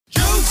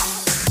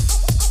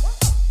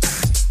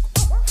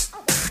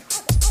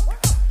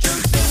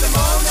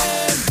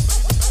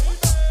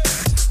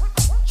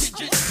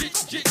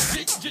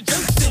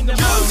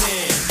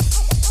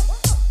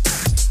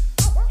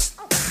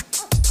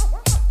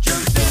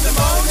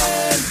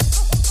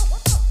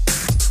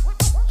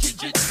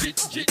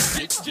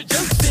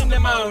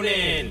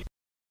Cronin.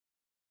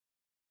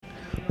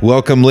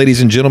 Welcome, ladies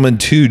and gentlemen,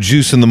 to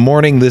Juice in the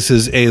Morning. This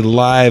is a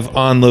live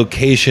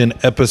on-location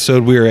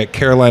episode. We are at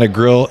Carolina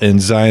Grill in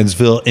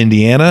Zionsville,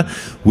 Indiana.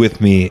 With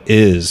me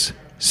is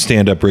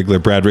stand-up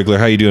Wriggler, Brad Wriggler.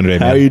 How you doing today,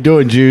 man? How you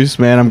doing, Juice,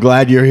 man? I'm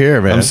glad you're here,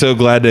 man. I'm so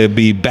glad to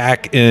be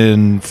back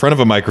in front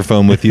of a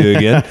microphone with you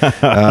again.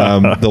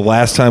 The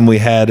last time we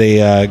had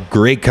a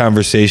great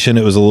conversation,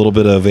 it was a little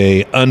bit of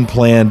a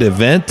unplanned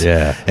event.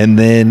 Yeah. And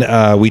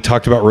then we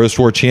talked about Roast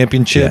War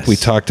Championship. Yes. We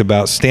talked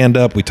about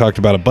stand-up. We talked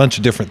about a bunch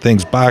of different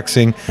things,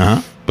 boxing.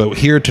 Uh-huh. But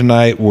here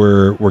tonight,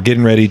 we're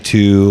getting ready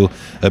to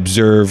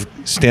observe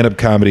stand-up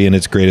comedy in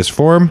its greatest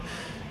form.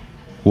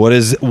 What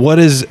is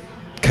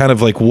kind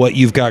of like what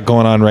you've got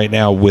going on right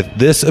now with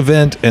this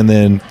event and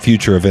then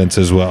future events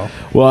as well?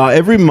 Well,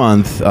 every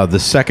month, the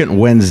second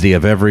Wednesday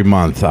of every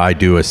month, I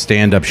do a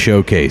stand-up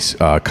showcase,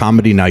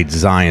 Comedy Night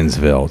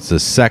Zionsville. It's the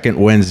second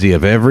Wednesday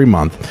of every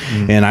month,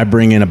 and I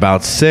bring in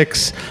about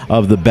 6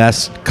 of the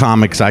best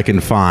comics I can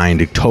find,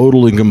 a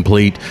total and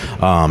complete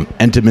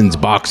Entenmann's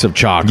box of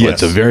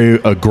chocolates, Yes.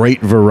 a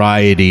great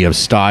variety of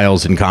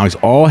styles and comics,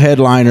 all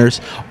headliners,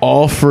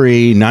 all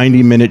free,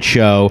 90-minute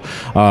show,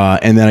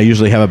 and then I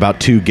usually have about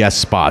 2 guest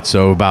spots,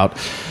 so about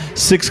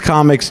 6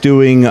 comics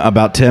doing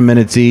about 10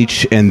 minutes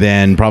each, and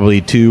then probably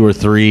 2 or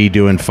 3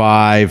 doing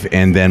 5,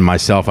 and then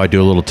myself, I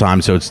do a little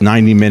time. So it's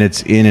 90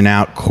 minutes in and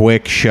out,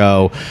 quick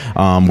show.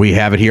 We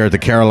have it here at the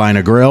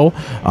Carolina Grill,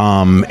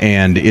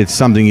 and it's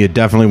something you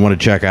definitely want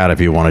to check out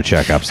if you want to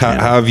check up stand-up.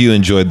 How have you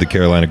enjoyed the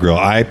Carolina Grill?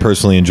 I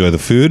personally enjoy the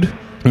food.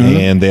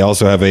 And they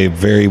also have a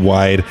very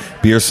wide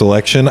beer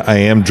selection. I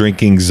am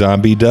drinking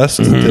Zombie Dust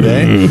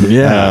today.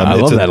 Yeah, I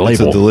love that label. It's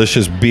a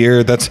delicious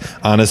beer. That's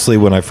honestly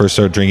when I first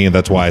started drinking it.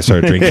 That's why I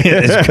started drinking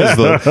it. Is because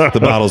the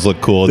bottles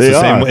look cool.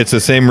 It's the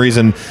same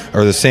reason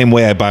or the same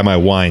way I buy my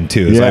wine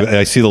too. Is Yeah.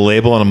 I see the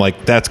label and I'm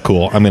like, that's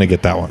cool. I'm gonna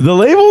get that one. The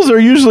labels are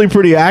usually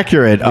pretty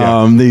accurate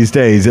these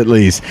days, at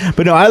least.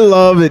 But no, I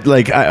love it.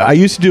 Like I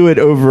used to do it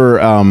over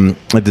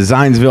at the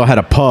Zionsville. Had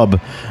a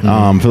pub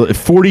for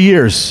 40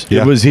 years.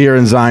 Yeah. It was here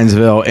in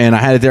Zionsville, and I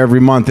had it there every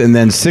month. And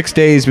then 6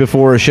 days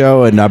before a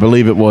show, and I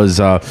believe it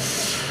was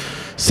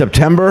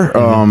September,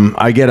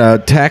 I get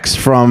a text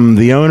from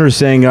the owner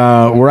saying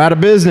we're out of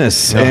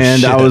business.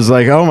 And shit. I was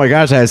like, oh my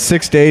gosh, I had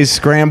 6 days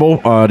scramble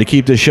to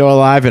keep the show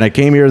alive, and I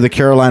came here to the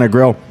Carolina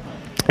Grill.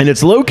 And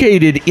it's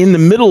located in the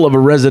middle of a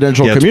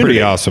residential Yeah, it's community.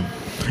 pretty awesome.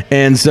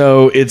 And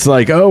so it's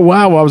like, oh,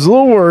 wow, I was a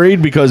little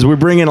worried because we're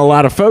bringing a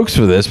lot of folks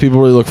for this. People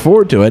really look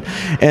forward to it.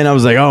 And I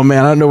was like, oh,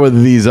 man, I don't know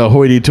whether these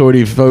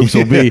hoity-toity folks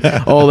will be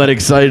all that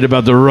excited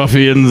about the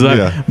ruffians.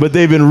 Yeah. But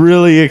they've been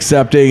really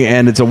accepting.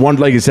 And it's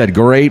like you said,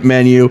 great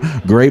menu,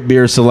 great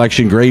beer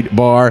selection, great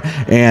bar.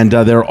 And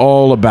they're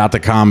all about the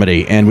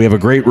comedy. And we have a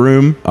great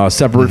room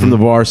separate from the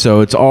bar.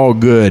 So it's all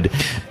good.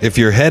 If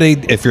you're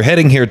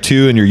heading here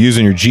too and you're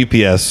using your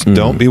GPS,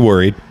 don't be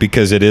worried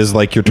because it is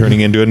like you're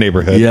turning into a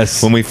neighborhood.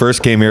 Yes. When we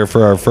first came here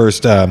for our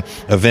first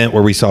event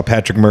where we saw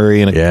Patrick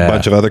Murray and a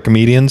bunch of other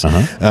comedians,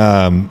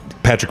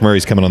 Patrick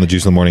Murray's coming on the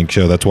Juice in the Morning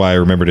show. That's why I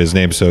remembered his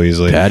name so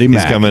easily. Patty He's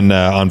Mac. coming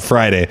on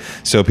Friday,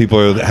 so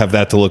people have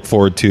that to look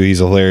forward to.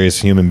 He's a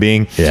hilarious human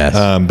being. Yes.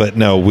 But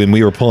no, when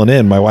we were pulling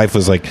in, my wife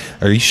was like,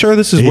 "Are you sure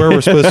this is where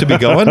we're supposed to be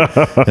going?"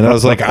 And I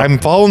was like, "I'm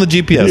following the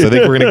GPS. I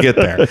think we're gonna get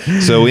there."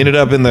 So we ended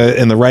up in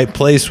the right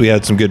place. We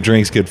had some good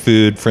drinks, good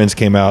food. Friends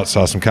came out,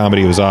 saw some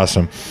comedy. It was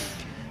awesome.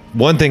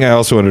 One thing I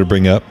also wanted to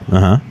bring up: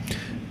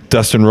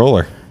 Dustin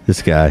Roller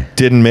This guy.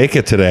 didn't make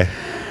it today.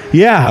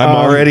 Yeah.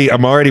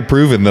 I'm already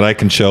proven that I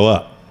can show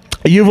up.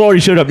 You've already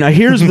showed up. Now,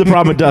 here's the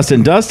problem with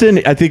Dustin. Dustin,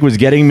 I think, was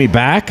getting me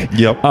back.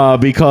 Yep.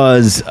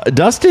 Because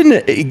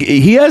Dustin,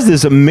 he has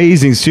this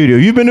amazing studio.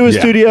 You've been to his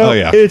Yeah. studio? Oh,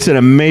 yeah. It's an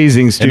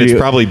amazing And studio. it's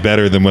probably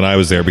better than when I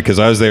was there because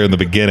I was there in the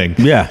beginning.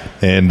 Yeah.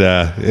 And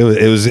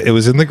it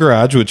was in the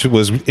garage, which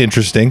was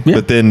interesting. Yeah.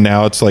 But then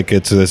now it's like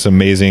it's this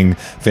amazing,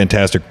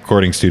 fantastic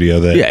recording studio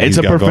that Yeah, it's he's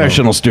a got going on.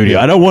 professional studio.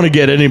 Yeah. I don't want to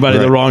get anybody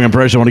the Right. wrong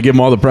impression. I want to give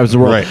them all the preps in the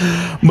world.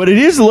 Right. But it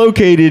is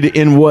located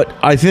in what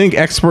I think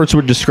experts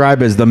would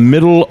describe as the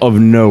middle of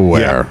nowhere.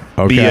 Yeah.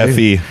 Okay?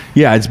 BFE.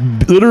 Yeah, it's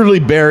literally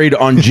buried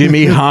on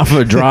Jimmy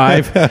Hoffa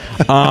Drive.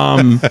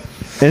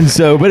 And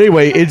so, but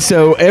anyway, it's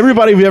so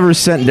everybody we've ever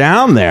sent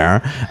down there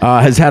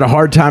has had a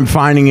hard time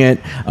finding it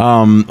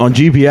on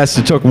GPS.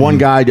 It took one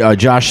guy,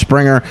 Josh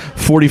Springer,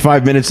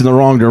 45 minutes in the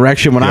wrong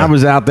direction. When I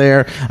was out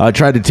there,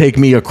 tried to take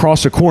me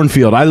across a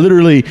cornfield. I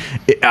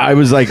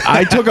was like,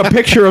 I took a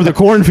picture of the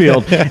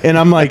cornfield, and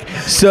I'm like,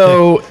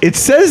 so it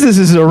says this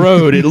is a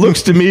road. It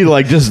looks to me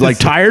like just like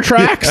tire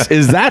tracks.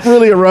 Is that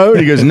really a road?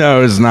 He goes,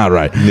 no, it's not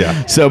right.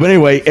 Yeah. So, but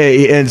anyway,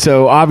 and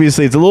so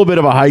obviously it's a little bit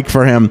of a hike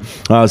for him.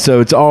 So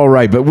it's all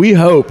right. But we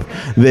hope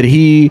that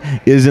he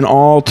is an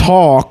all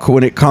talk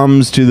when it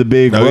comes to the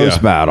big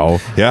roast battle.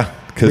 Yeah.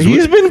 But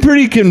he's been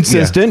pretty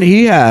consistent. Yeah.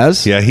 He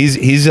has. Yeah,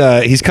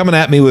 he's coming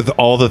at me with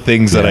all the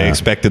things that I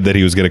expected that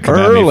he was going to come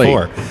at me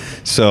for.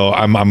 So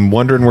I'm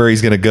wondering where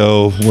he's going to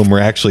go when we're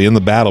actually in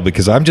the battle,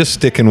 because I'm just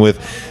sticking with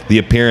the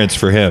appearance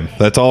for him.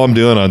 That's all I'm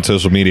doing on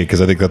social media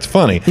because I think that's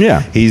funny.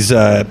 Yeah. He's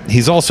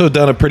also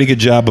done a pretty good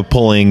job of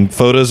pulling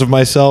photos of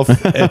myself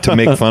to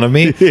make fun of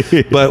me.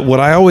 But what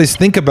I always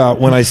think about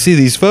when I see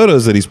these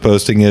photos that he's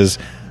posting is,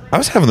 I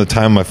was having the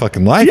time of my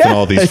fucking life in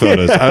all these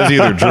photos. I was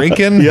either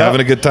drinking,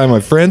 having a good time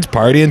with friends,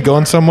 partying,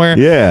 going somewhere.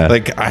 Yeah.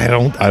 Like I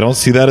don't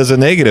see that as a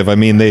negative. I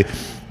mean,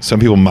 some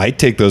people might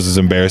take those as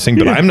embarrassing,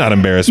 but I'm not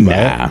embarrassed by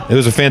it. It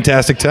was a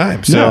fantastic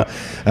time. So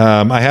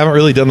I haven't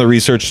really done the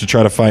research to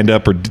try to find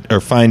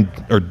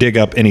or dig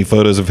up any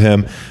photos of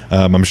him.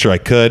 I'm sure I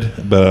could,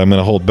 but I'm going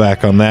to hold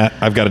back on that.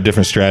 I've got a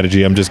different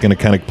strategy. I'm just going to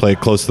kind of play it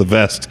close to the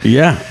vest.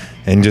 Yeah.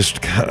 And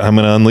I'm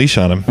going to unleash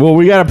on him. Well,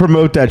 we got to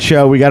promote that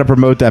show. We got to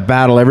promote that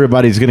battle.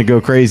 Everybody's going to go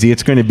crazy.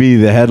 It's going to be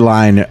the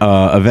headline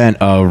event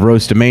of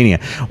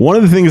Roastamania. One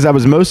of the things I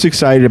was most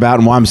excited about,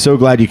 and why I'm so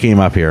glad you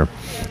came up here,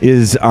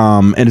 is,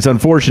 and it's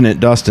unfortunate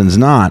Dustin's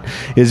not,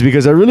 is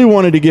because I really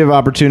wanted to give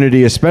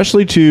opportunity,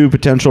 especially to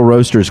potential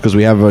roasters, because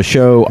we have a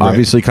show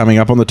obviously coming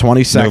up on the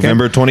 22nd.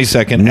 November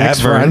 22nd at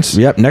Vern's.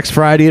 Yep, next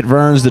Friday at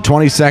Vern's, the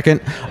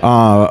 22nd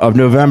of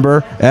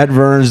November at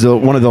Vern's.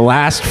 One of the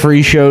last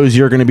free shows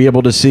you're going to be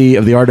able to see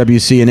of the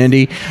RWC in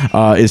Indy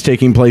is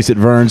taking place at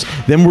Vern's.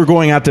 Then we're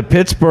going out to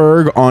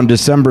Pittsburgh on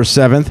December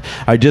 7th.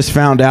 I just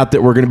found out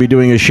that we're going to be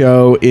doing a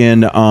show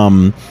in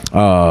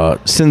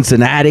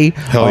Cincinnati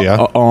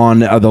on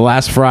the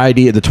last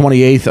Friday, the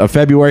 28th of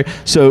February.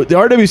 So the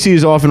RWC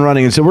is off and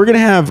running, and so we're going to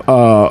have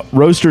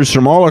roasters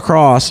from all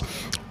across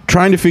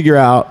trying to figure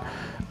out,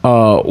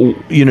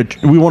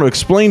 we want to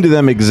explain to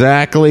them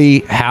exactly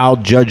how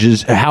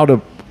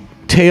to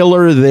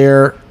tailor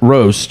their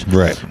roast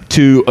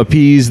to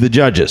appease the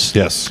judges.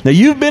 Yes. Now,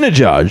 you've been a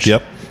judge.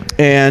 Yep.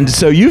 And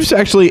so you've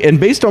actually, and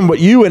based on what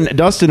you and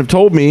Dustin have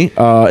told me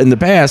in the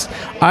past,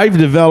 I've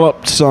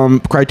developed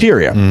some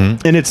criteria.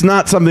 And it's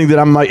not something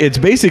that it's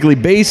basically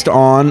based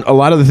on a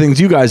lot of the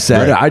things you guys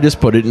said. I just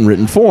put it in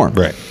written form.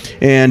 Right.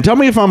 And tell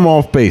me if I'm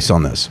off base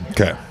on this.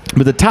 Okay.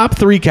 But the top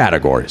three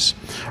categories: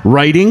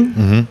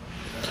 writing,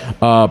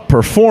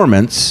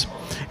 performance,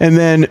 and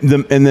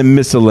then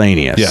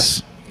miscellaneous.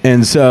 Yes.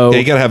 And so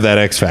you got to have that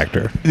X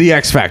factor. The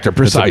X factor,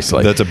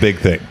 precisely. That's a big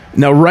thing.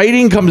 Now,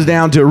 writing comes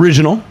down to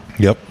original.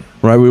 Yep.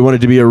 Right. We want it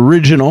to be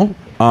original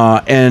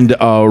and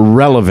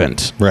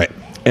relevant. Right.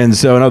 And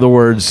so, in other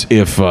words,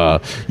 if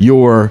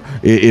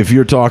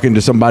you're talking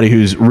to somebody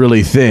who's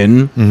really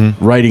thin,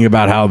 writing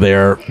about how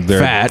they're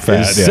fat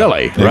is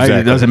silly, right? Exactly.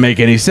 It doesn't make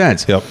any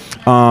sense. Yep.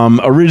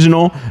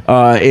 Original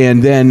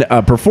and then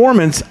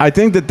performance. I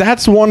think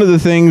that's one of the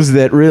things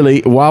that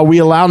really, while we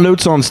allow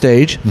notes on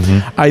stage,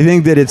 I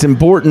think that it's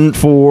important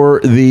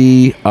for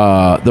the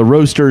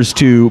roasters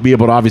to be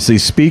able to obviously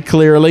speak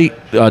clearly,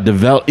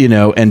 develop,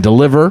 and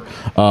deliver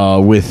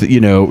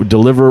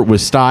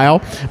with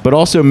style, but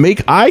also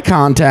make eye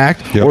contact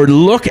or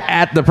look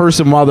at the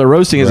person while they're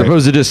roasting, as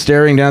opposed to just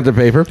staring down at the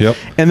paper. Yep.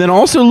 And then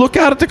also look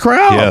out at the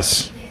crowd.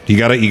 Yes. You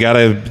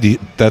gotta.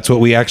 That's what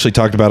we actually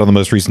talked about on the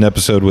most recent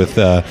episode with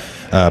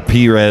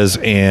P-Rez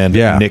and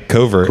Nick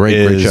Covert.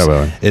 Great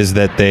show,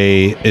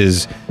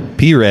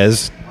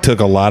 P-Rez took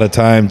a lot of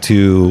time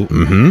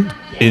to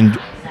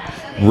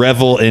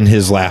revel in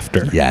his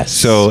laughter. Yes.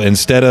 So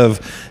instead of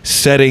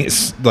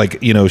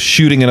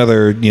shooting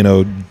another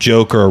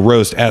joke or a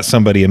roast at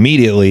somebody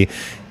immediately,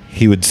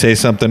 he would say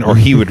something, or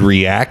he would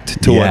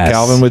react to what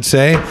Calvin would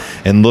say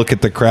and look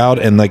at the crowd.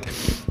 And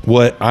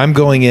what I'm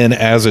going in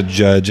as a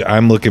judge,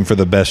 I'm looking for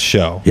the best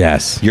show.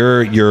 Yes.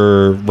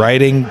 Your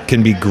writing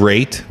can be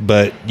great,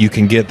 but you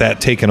can get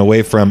that taken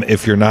away from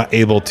if you're not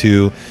able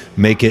to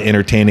make it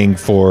entertaining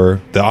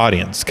for the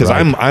audience. Because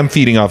I'm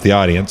feeding off the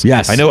audience.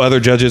 Yes. I know other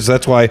judges.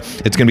 That's why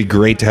it's going to be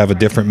great to have a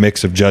different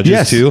mix of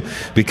judges too,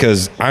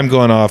 because I'm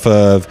going off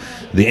of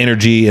the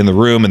energy in the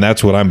room, and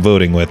that's what I'm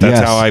voting with. That's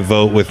how I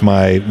vote when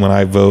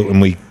I vote and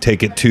we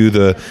take it to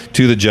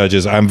the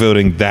judges. I'm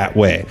voting that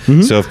way.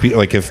 So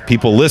if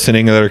people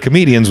listening that are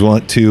comedians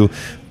want to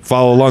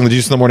follow along the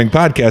Juice in the Morning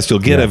podcast, you'll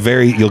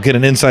get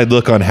an inside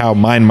look on how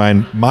my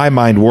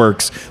mind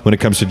works when it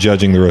comes to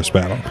judging the roast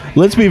battle.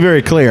 Let's be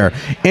very clear.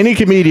 Any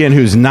comedian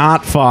who's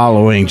not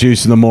following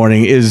Juice in the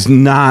Morning is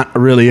not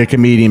really a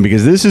comedian,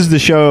 because this is the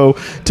show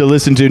to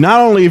listen to.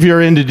 Not only if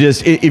you're into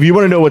if you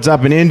want to know what's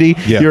up in Indy,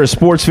 you're a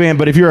sports fan,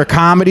 but if you're a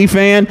comedy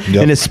fan,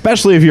 and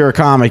especially if you're a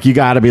comic, you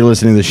got to be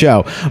listening to the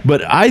show.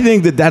 But I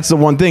think that's the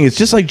one thing. It's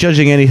just like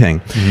judging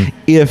anything.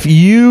 If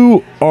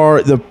you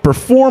are the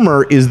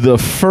performer, is the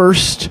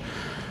first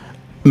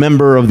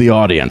member of the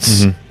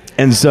audience.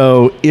 And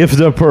so if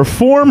the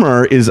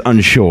performer is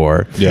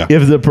unsure,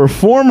 if the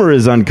performer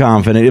is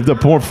unconfident, if the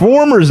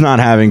performer is not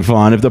having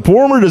fun, if the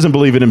performer doesn't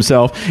believe in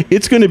himself,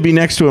 it's going to be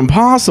next to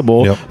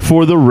impossible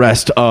for the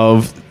rest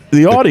of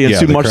the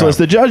audience, much less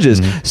the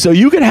judges. So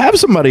you could have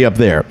somebody up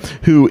there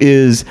who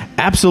is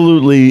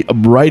absolutely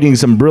writing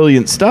some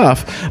brilliant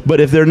stuff, but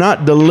if they're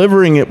not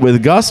delivering it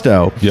with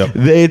gusto,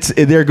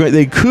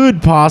 they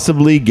could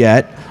possibly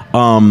get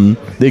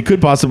they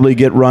could possibly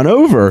get run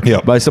over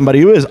Yep. by somebody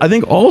who is. I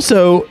think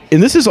also,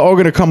 and this is all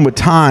going to come with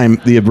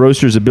time, the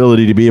roaster's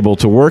ability to be able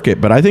to work it,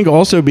 but I think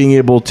also being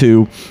able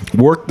to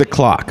work the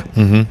clock.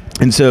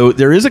 And so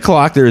there is a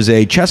clock. There is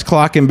a chess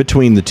clock in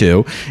between the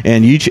two,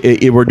 and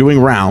we're doing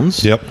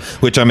rounds. Yep.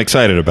 Which I'm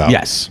excited about.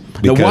 Yes.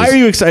 Now, why are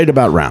you excited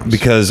about rounds?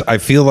 Because I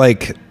feel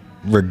like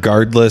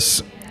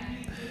regardless,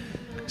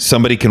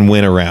 somebody can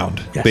win a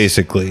round, Yes.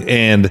 basically.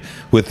 And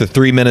with the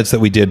 3 minutes that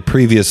we did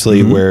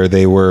previously, where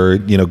they were,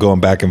 going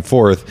back and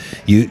forth,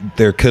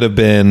 there could have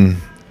been,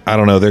 I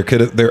don't know,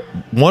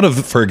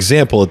 for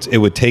example, it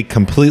would take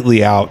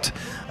completely out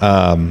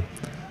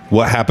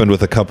what happened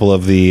with a couple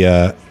of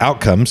the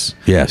outcomes.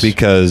 Yes.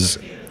 Because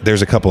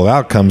there's a couple of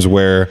outcomes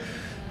where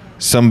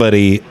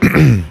somebody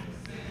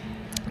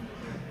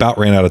about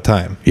ran out of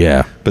time.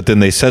 Yeah. But then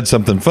they said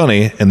something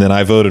funny, and then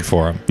I voted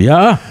for him.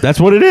 Yeah, that's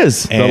what it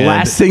is. The And-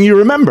 last thing you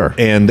remember.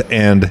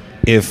 And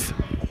if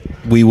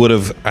we would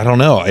have, I don't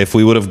know, if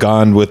we would have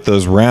gone with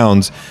those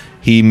rounds,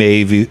 he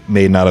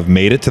may not have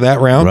made it to that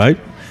round. Right.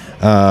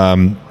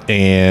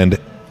 And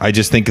I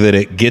just think that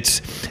it gets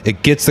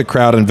the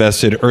crowd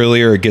invested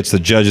earlier. It gets the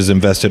judges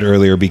invested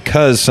earlier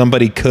because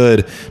somebody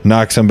could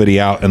knock somebody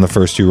out in the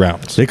first 2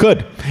 rounds. They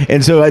could.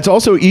 And so it's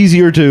also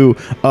easier to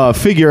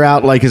figure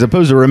out, like, as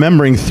opposed to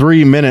remembering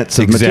 3 minutes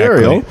of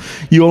material,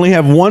 you only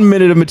have 1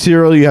 minute of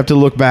material you have to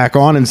look back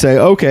on and say,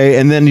 okay,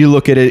 and then you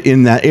look at it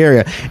in that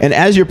area. And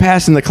as you're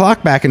passing the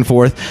clock back and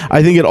forth,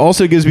 I think it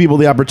also gives people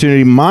the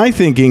opportunity. My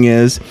thinking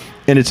is,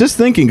 and it's just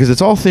thinking because it's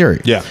all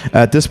theory. Yeah.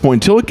 At this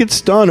point, until it gets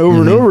done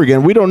over and over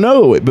again, we don't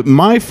know. But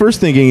my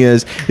first thinking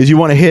is you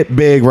want to hit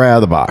big right out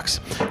of the box.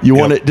 You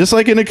want to, just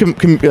like in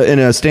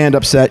a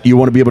stand-up set, you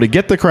want to be able to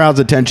get the crowd's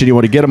attention. You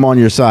want to get them on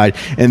your side,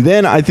 and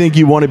then I think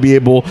you want to be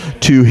able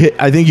to hit.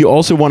 I think you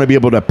also want to be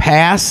able to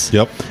pass.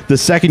 Yep. The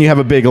second you have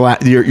a big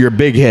your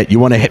big hit, you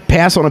want to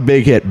pass on a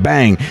big hit,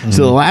 bang.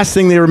 So the last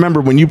thing they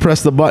remember when you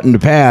press the button to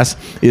pass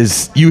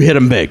is you hit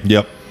them big.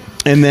 Yep.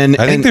 And then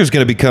I think there's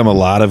going to become a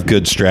lot of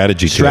good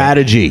strategy.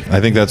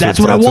 I think that's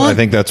what I want. I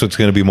think that's what's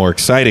going to be more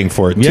exciting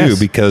for it Yes. too,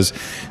 because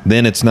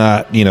then it's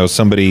not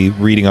somebody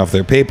reading off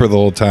their paper the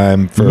whole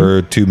time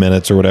for 2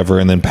 minutes or whatever,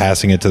 and then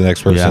passing it to the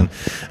next person.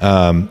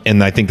 Yeah.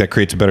 And I think that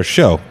creates a better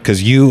show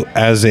because you,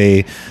 as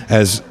the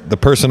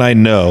person I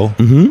know,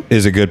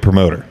 is a good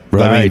promoter. I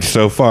mean, Right.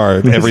 so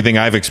far everything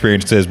I've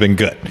experienced has been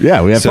good.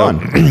 Yeah, we have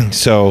fun.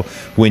 So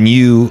when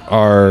you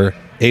are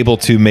able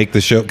to make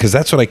the show, because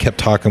that's what I kept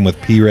talking with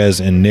Perez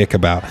and Nick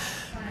about.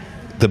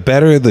 The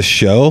better the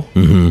show,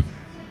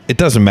 it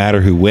doesn't matter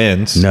who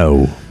wins.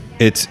 no.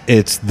 It's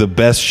the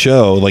best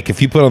show. Like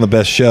if you put on the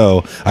best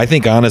show, I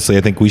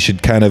think we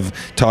should kind of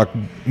talk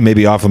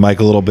maybe off of mic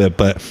a little bit,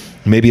 but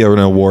maybe an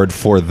award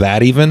for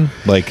that even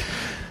like.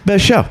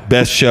 Best show.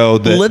 Let's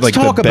Let's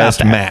talk the about best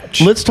that.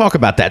 match. Let's talk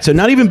about that. So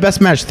not even best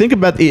match. Think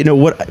about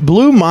what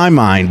blew my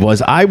mind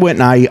was I went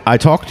and I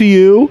talked to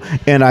you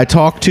and I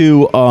talked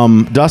to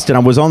Dustin. I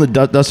was on the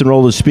Dustin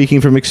Rollers Speaking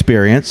from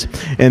Experience,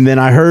 and then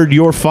I heard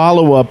your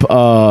follow-up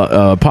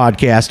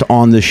podcast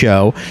on the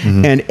show.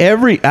 And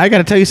I got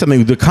to tell you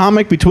something. The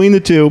comic between the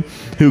two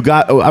who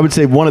got, I would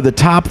say, one of the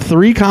top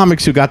 3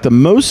 comics who got the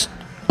most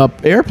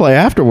airplay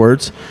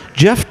afterwards,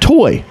 Jeff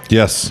Toy.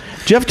 Yes.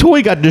 Jeff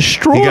Toy got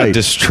destroyed. He got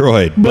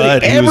destroyed,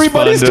 But he was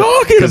everybody's fun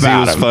talking because about he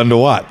was him. fun to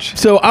watch.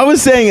 So I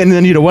was saying, and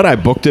then you know what? I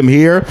booked him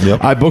here.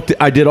 Yep.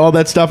 I did all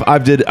that stuff.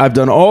 I've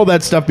done all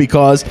that stuff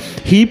because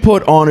he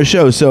put on a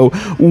show. So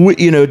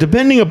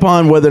depending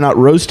upon whether or not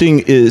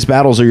roasting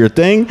battles are your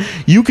thing,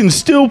 you can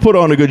still put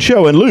on a good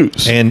show and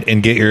lose. And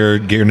get your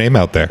name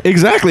out there.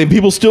 Exactly. And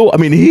people still,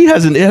 it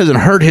hasn't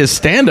hurt his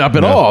stand up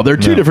at all. They're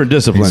two different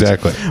disciplines.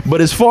 Exactly.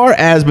 But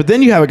but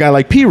then you have a guy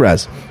like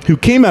Perez who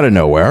came out of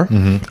nowhere.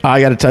 I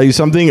got to tell you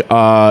something.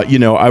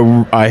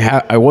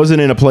 I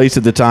wasn't in a place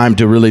at the time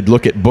to really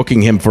look at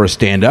booking him for a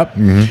stand up.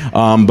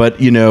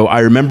 But I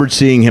remembered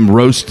seeing him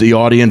roast the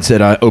audience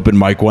at an open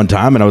mic one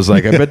time, and I was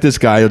like, I bet this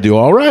guy will do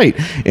all right.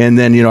 And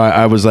then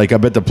I was like, I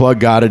bet the plug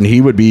got it, and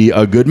he would be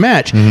a good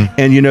match.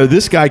 And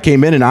this guy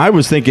came in, and I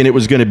was thinking it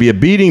was going to be a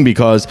beating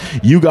because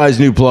you guys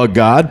knew Plug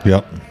God.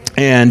 Yep.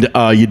 And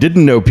you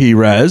didn't know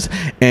Perez,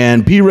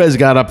 and Perez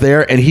got up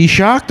there and he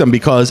shocked them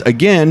because,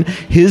 again,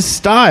 his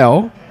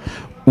style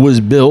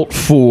was built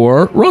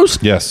for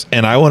roast. Yes.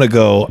 And I want to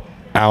go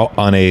out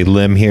on a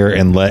limb here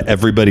and let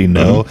everybody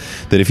know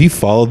that if you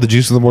followed the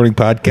Juice in the Morning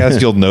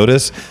podcast, you'll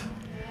notice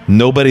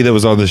nobody that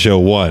was on the show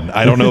won.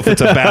 I don't know if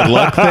it's a bad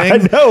luck thing. I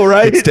know,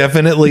 right? It's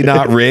definitely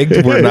not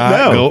rigged. We're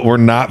not No. we're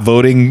not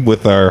voting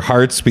with our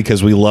hearts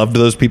because we loved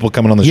those people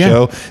coming on the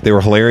show. They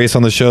were hilarious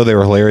on the show. They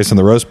were hilarious in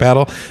the roast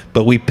battle.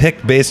 But we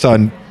picked based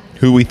on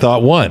who we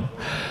thought won.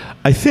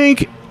 I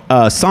think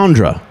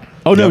Sandra.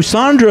 Oh no, Yep.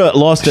 Sandra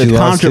lost a She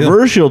lost,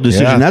 controversial too.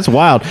 decision. Yeah. That's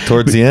wild.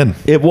 Towards the end.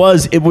 It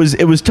was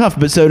tough.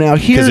 But so now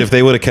Because here's if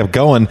they would have kept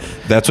going,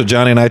 that's what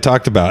Johnny and I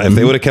talked about. If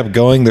they would have kept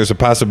going, there's a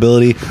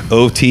possibility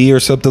OT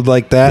or something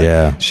like that.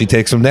 Yeah. She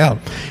takes them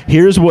down.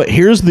 Here's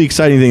the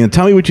exciting thing, and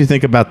tell me what you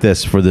think about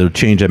this for the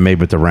change I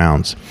made with the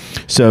rounds.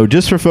 So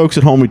just for folks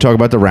at home, we talk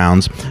about the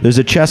rounds. There's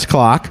a chess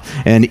clock,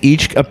 and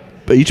each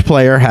each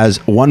player has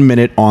 1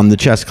 minute on the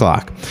chess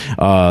clock.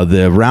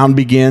 The round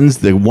begins.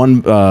 The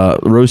one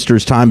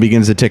roaster's time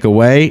begins to tick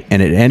away,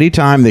 and at any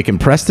time they can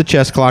press the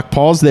chess clock,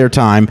 pause their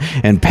time,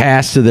 and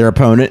pass to their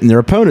opponent, and their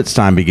opponent's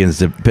time begins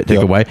to tick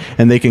away,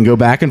 and they can go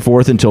back and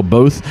forth until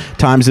both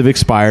times have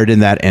expired,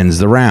 and that ends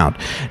the round.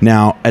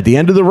 Now, at the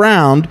end of the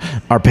round,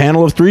 our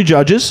panel of 3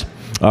 judges,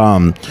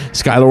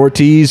 Skylar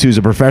Ortiz, who's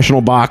a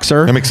professional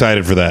boxer. I'm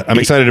excited for that. I'm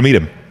excited to meet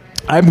him.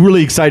 I'm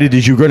really excited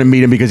that you're going to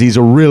meet him because he's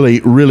a really,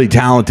 really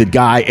talented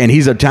guy, and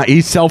he's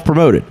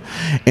self-promoted,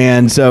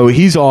 and so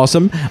he's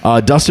awesome.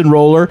 Dustin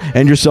Roller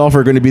and yourself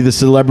are going to be the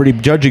celebrity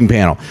judging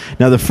panel.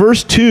 Now, the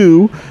first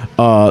two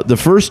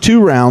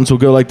rounds will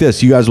go like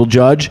this: you guys will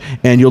judge,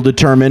 and you'll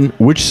determine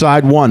which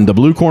side won, the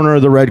blue corner or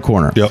the red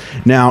corner. Yep.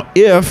 Now,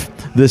 if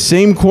the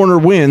same corner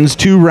wins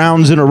 2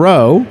 rounds in a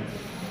row,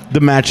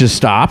 the match is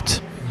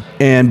stopped,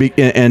 and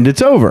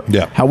it's over.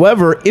 Yeah.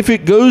 However, if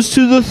it goes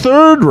to the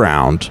 3rd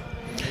round,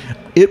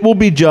 it will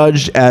be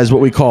judged as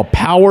what we call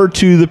power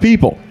to the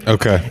people.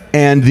 Okay.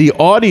 And the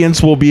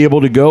audience will be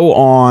able to go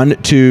on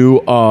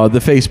to the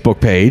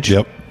Facebook page.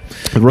 Yep.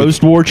 The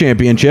Roast War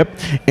Championship,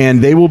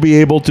 and they will be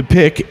able to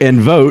pick and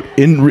vote.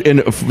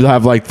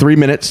 Have like 3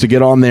 minutes to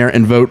get on there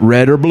and vote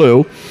red or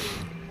blue,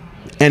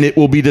 and it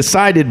will be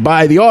decided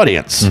by the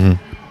audience.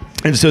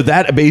 Mm-hmm. And so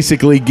that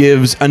basically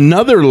gives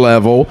another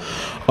level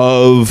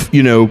of,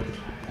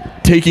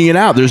 taking it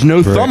out. There's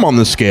no thumb on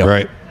the scale.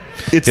 Right.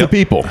 It's the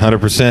people.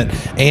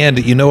 100%.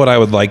 And you know what I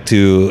would like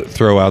to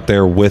throw out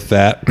there with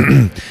that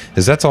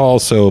is that's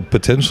also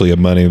potentially a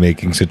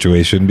money-making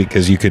situation,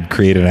 because you could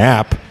create an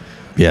app.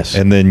 Yes.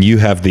 And then you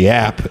have the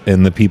app,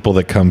 and the people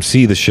that come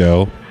see the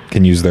show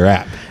can use their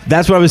app.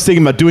 That's what I was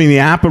thinking about, doing the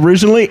app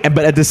originally,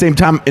 but at the same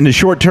time, in the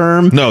short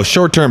term. No,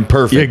 short term,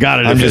 perfect. You got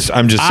it. I'm just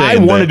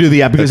saying. I want to do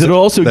the app because it'll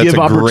also give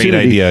opportunity. That's a great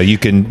idea.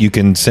 You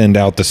can send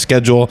out the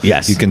schedule.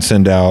 Yes. You can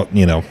send out,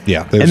 And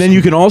then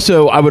you can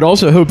also, I would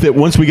also hope that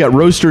once we got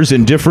roasters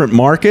in different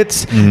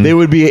markets, they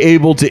would be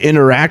able to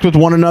interact with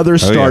one another,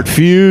 start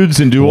feuds,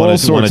 and do all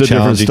sorts of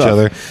different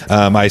stuff. Each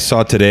other. I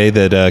saw today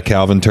that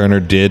Calvin Turner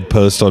did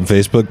post on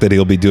Facebook that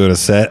he'll be doing a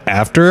set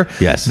after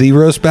the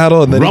roast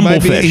battle, and then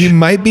he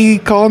might be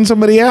calling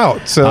somebody out.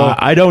 So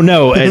I don't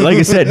know. And like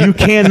I said, you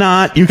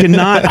cannot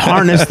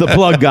harness the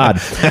plug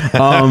god.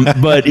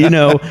 But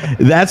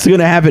that's going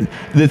to happen.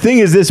 The thing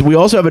is this: we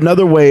also have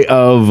another way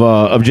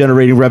of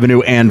generating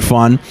revenue and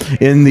fun.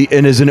 And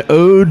as an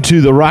ode to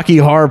the Rocky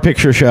Horror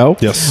Picture Show,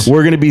 yes,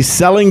 we're going to be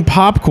selling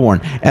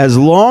popcorn. As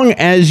long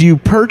as you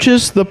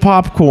purchase the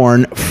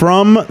popcorn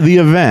from the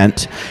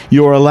event,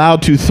 you're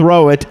allowed to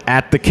throw it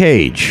at the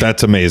cage.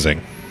 That's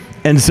amazing.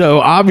 And so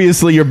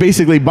obviously you're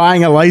basically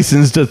buying a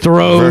license to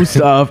throw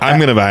stuff. I'm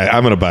gonna buy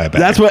it back.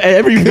 That's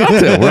whatever you've got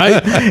to,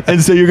 right? And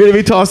so you're going to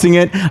be tossing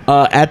it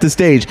at the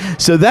stage.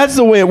 So that's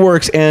the way it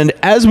works. And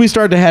as we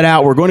start to head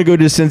out, we're going to go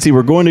to Cincy.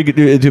 We're going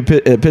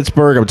to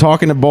Pittsburgh. I'm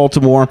talking to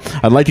Baltimore.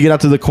 I'd like to get out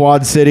to the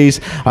Quad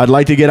Cities. I'd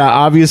like to get out.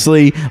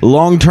 Obviously,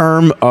 long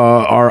term,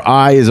 our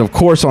eye is of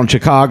course on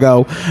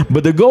Chicago.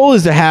 But the goal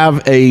is to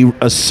have a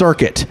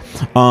circuit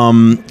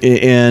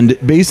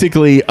and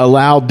basically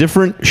allow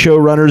different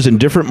showrunners in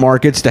different markets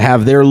to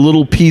have their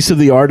little piece of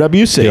the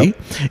RWC,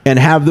 and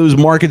have those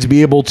markets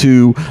be able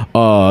to,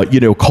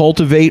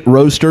 cultivate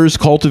roasters,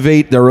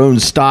 cultivate their own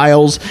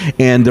styles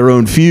and their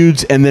own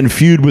feuds, and then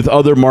feud with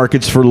other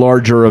markets for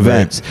larger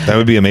events. Right. That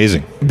would be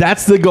amazing.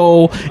 That's the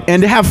goal,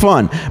 and to have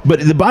fun. But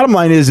the bottom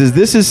line is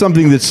this is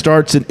something that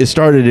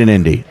started in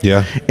Indy.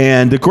 Yeah.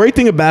 And the great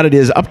thing about it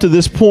is, up to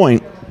this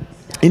point,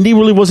 Indy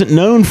really wasn't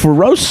known for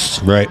roasts.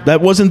 Right.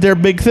 That wasn't their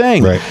big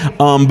thing. Right.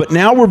 But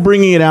now we're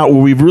bringing it out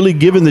where we've really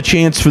given the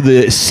chance for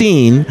the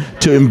scene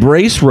to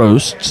embrace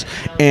roasts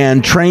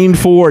and train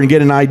for and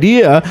get an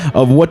idea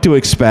of what to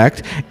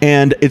expect.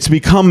 And it's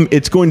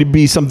going to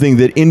be something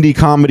that indie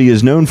comedy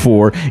is known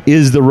for,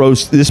 is the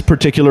roast, this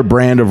particular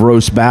brand of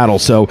roast battle.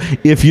 So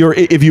if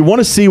you want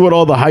to see what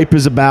all the hype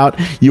is about,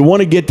 you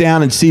want to get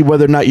down and see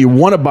whether or not you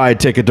want to buy a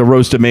ticket to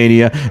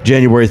Roastamania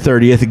January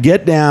 30th,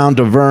 get down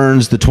to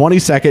Vern's the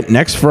 22nd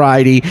next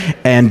Friday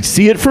and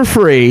see it for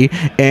free,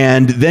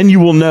 and then you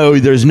will know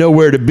there's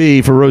nowhere to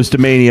be for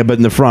Roastamania but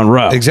in the front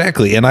row.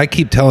 Exactly. And I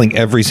keep telling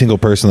every single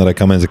person that I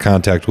come into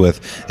contact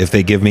with, if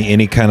they give me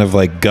any kind of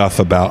like guff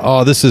about,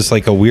 oh, this is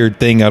like a weird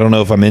thing, I don't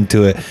know if I'm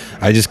into it,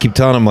 I just keep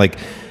telling them, like,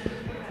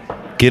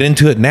 get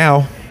into it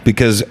now,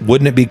 because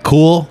wouldn't it be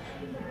cool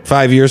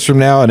 5 years from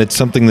now, and it's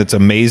something that's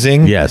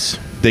amazing? Yes.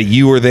 That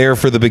you were there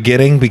for the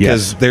beginning,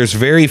 because there's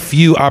very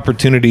few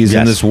opportunities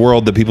in this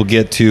world that people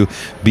get to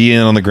be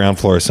in on the ground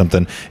floor or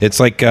something. It's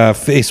like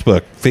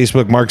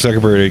Facebook. Mark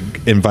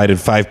Zuckerberg invited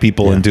 5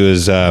 people into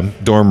his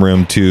dorm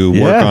room to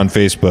work on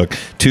Facebook.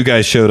 2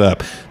 guys showed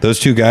up. Those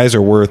 2 guys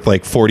are worth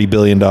like $40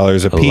 billion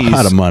a piece. A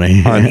lot of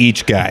money on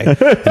each guy.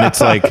 And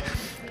it's like,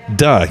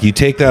 duh, you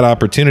take that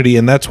opportunity,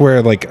 and that's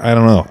where, like, I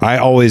don't know, I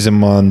always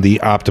am on the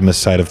optimist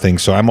side of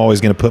things, so I'm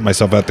always going to put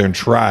myself out there and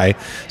try.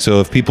 So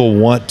if people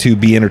want to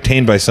be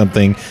entertained by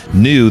something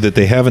new that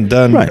they haven't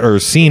done or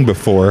seen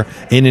before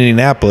in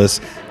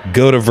Indianapolis,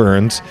 go to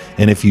Vern's.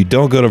 And if you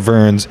don't go to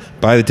Vern's,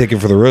 buy the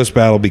ticket for the roast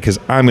battle because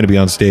I'm going to be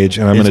on stage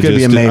and I'm going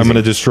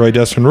to destroy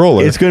Dustin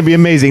Roller. It's going to be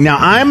amazing. Now,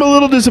 I'm a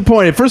little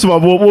disappointed. First of all,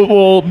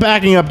 we'll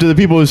backing up to the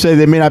people who say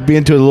they may not be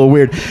into it a little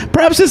weird.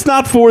 Perhaps it's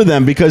not for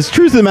them because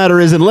truth of the matter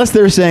is, unless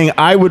they're saying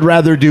I would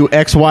rather do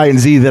X, Y, and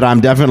Z that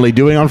I'm definitely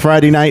doing on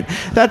Friday night,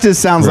 that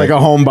just sounds like a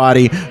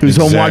homebody who's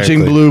home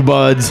watching Blue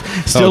Buds.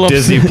 Still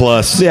Disney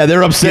Plus. Yeah,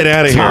 they're upset. Get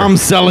out of Tom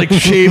Selleck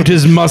shaved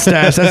his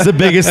mustache. That's the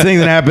biggest thing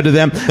that happened to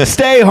them.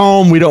 Stay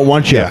home. We don't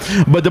want you.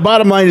 Yeah. But the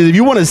bottom line is, if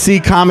you want to see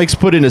comics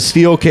put in a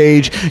steel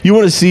cage, you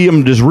want to see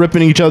them just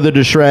ripping each other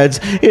to shreds,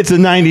 it's a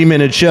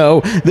 90-minute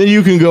show. Then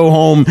you can go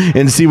home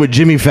and see what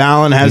Jimmy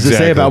Fallon has to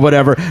say about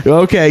whatever.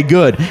 Okay,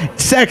 good.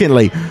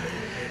 Secondly,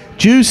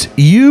 Juice,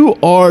 you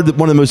are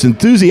one of the most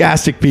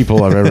enthusiastic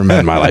people I've ever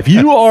met in my life.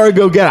 You are a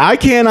go-getter. I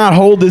cannot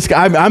hold this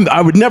guy.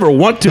 I would never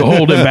want to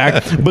hold him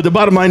back. But the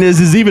bottom line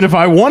is even if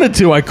I wanted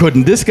to, I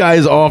couldn't. This guy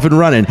is off and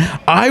running.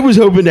 I was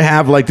hoping to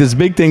have like this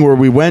big thing where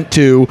we went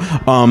to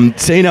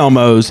St.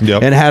 Elmo's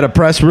and had a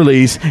press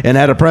release and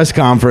had a press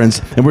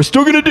conference, and we're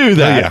still going to do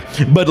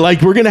that. But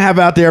like we're going to have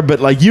out there. But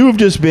like you've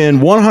just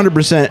been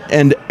 100%,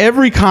 and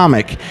every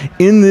comic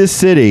in this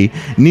city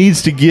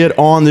needs to get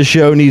on the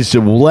show, needs to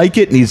like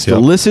it, needs to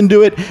listen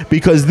to it,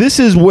 because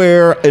this is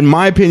where, in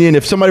my opinion,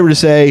 if somebody were to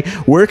say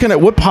what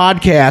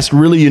podcast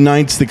really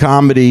unites the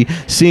comedy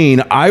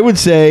scene, I would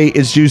say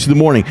it's Juice in the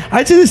Morning.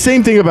 I'd say the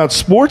same thing about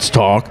sports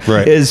talk.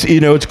 Is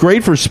it's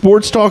great for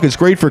sports talk, it's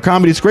great for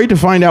comedy, it's great to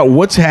find out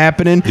what's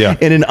happening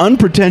in an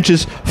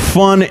unpretentious,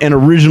 fun, and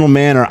original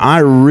manner. I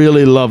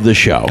really love the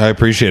show. I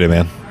appreciate it,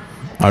 man.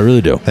 I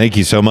really do. Thank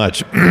you so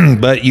much.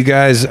 But you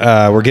guys,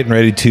 we're getting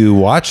ready to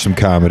watch some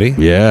comedy.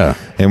 Yeah.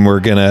 And you're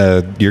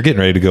getting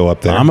ready to go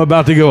up there. I'm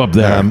about to go up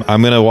there.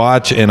 I'm going to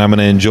watch and I'm going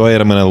to enjoy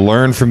it. I'm going to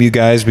learn from you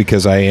guys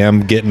because I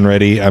am getting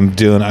ready. I'm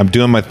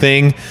doing my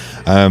thing.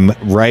 I'm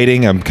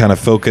writing. I'm kind of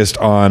focused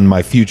on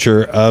my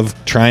future of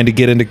trying to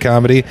get into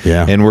comedy.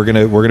 Yeah. And we're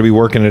gonna be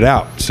working it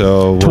out.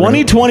 So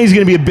 2020 is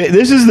going to be a big.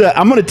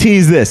 I'm going to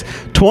tease this.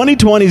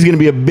 2020 is going to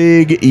be a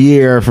big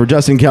year for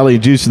Justin Kelly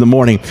and Juice in the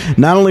Morning.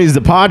 Not only is the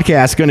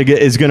podcast going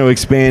to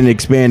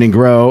expand and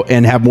grow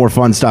and have more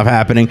fun stuff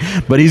happening,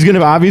 but he's going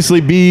to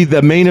obviously be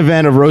the main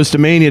event of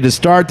Roastamania to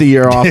start the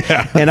year off.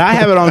 Yeah. And I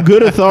have it on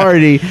good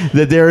authority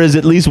that there is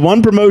at least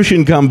one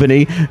promotion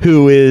company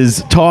who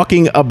is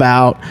talking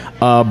about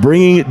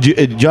bringing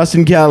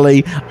Justin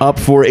Kelly up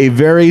for a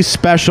very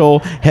special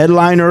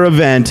headliner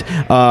event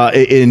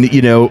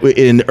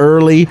in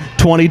early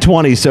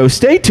 2020. So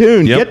stay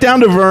tuned. Get down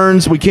to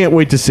Vern's. We can't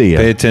wait to see you.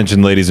 Pay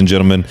attention, ladies and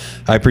gentlemen.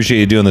 I appreciate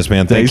you doing this,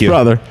 man. Thank you,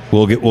 brother.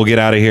 We'll get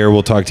out of here.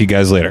 We'll talk to you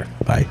guys later.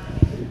 Bye.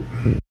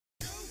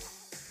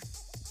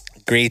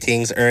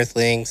 Greetings,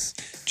 Earthlings.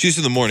 Juice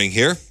in the Morning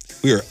here.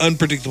 We are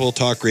unpredictable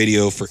talk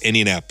radio for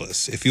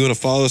Indianapolis. If you want to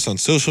follow us on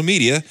social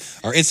media,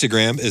 our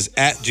Instagram is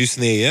 @Juice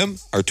in the AM.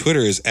 Our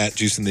Twitter is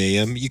 @Juice in the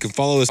AM. You can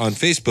follow us on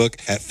Facebook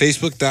at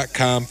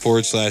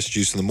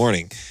facebook.com/Juice in the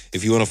Morning.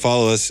 If you want to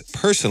follow us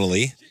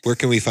personally, where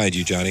can we find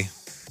you, Johnny?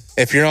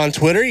 If you're on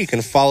Twitter, you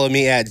can follow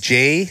me at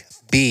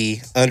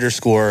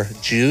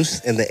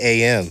JB_Juice in the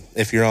AM.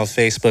 If you're on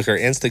Facebook or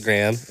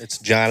Instagram, it's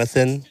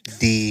Jonathan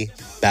D.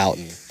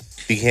 Boughton.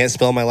 If you can't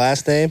spell my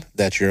last name,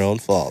 that's your own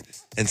fault.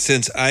 And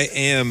since I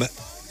am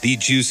the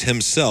Juice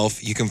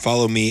himself, you can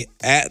follow me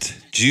at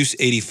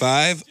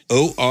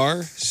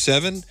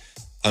Juice85OR7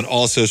 on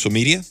all social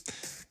media.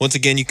 Once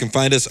again, you can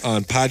find us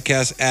on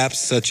podcast apps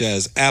such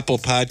as Apple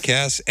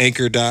Podcasts,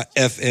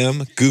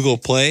 Anchor.fm, Google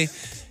Play,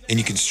 and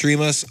you can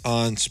stream us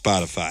on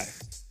Spotify.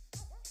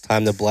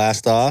 Time to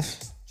blast off,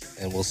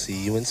 and we'll see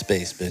you in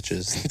space,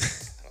 bitches.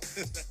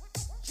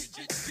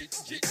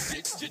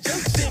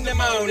 Juice in the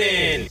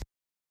morning.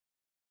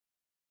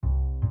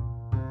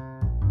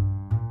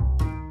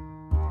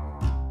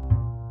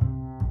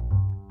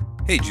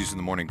 Hey, Juice in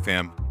the Morning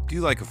fam. Do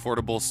you like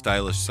affordable,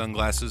 stylish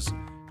sunglasses?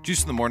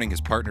 Juice in the Morning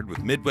has partnered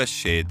with Midwest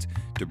Shades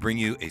to bring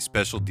you a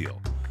special deal.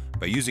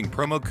 By using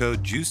promo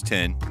code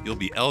JUICE10, you'll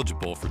be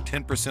eligible for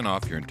 10%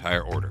 off your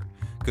entire order.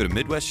 Go to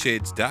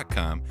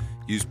MidwestShades.com,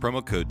 use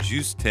promo code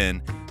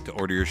JUICE10 to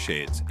order your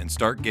shades, and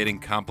start getting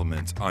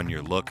compliments on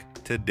your look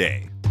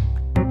today.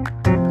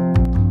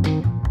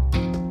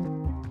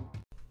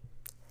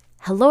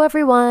 Hello,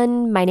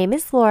 everyone. My name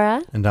is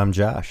Laura. And I'm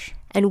Josh.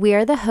 And we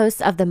are the hosts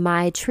of the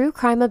My True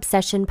Crime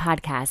Obsession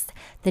podcast,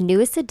 the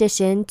newest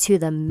addition to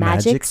the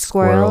Magic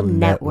Squirrel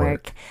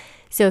Network.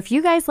 So if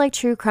you guys like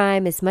true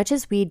crime as much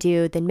as we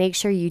do, then make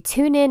sure you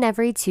tune in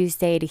every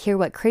Tuesday to hear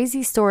what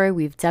crazy story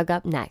we've dug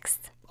up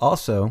next.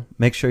 Also,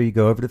 make sure you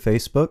go over to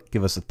Facebook,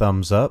 give us a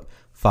thumbs up,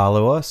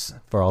 follow us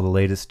for all the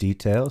latest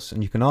details,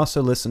 and you can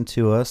also listen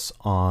to us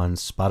on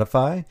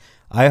Spotify,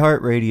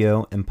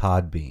 iHeartRadio, and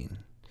Podbean.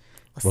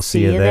 We'll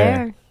see you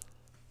there.